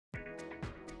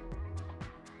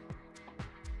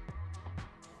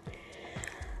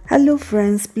Hello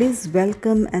friends, please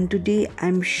welcome, and today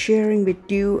I'm sharing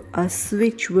with you a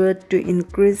switch word to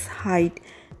increase height.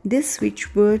 This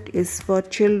switch word is for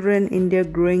children in their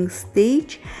growing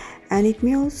stage, and it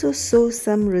may also show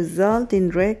some result in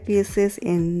rare cases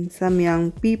in some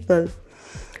young people.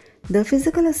 The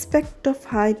physical aspect of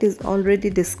height is already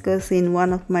discussed in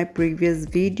one of my previous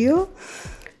video.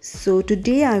 So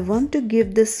today I want to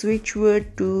give the switch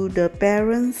word to the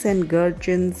parents and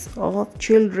guardians of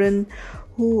children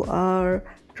who are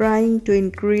trying to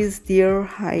increase their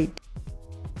height.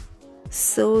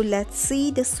 So let's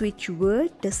see the switch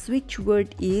word. The switch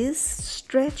word is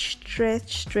stretch,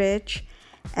 stretch, stretch,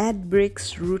 add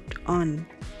bricks root on.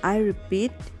 I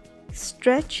repeat,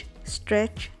 stretch,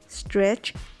 stretch,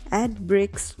 stretch, add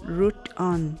bricks root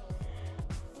on.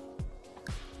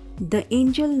 The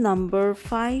angel number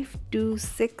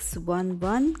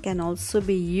 52611 can also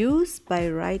be used by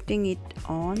writing it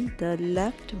on the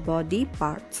left body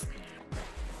parts.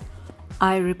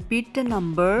 I repeat the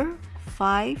number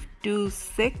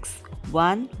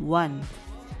 52611.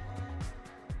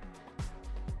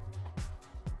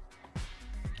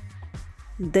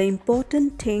 The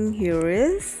important thing here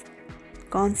is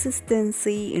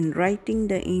consistency in writing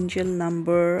the angel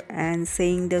number and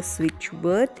saying the switch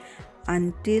word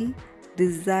until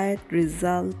desired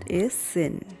result is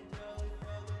seen.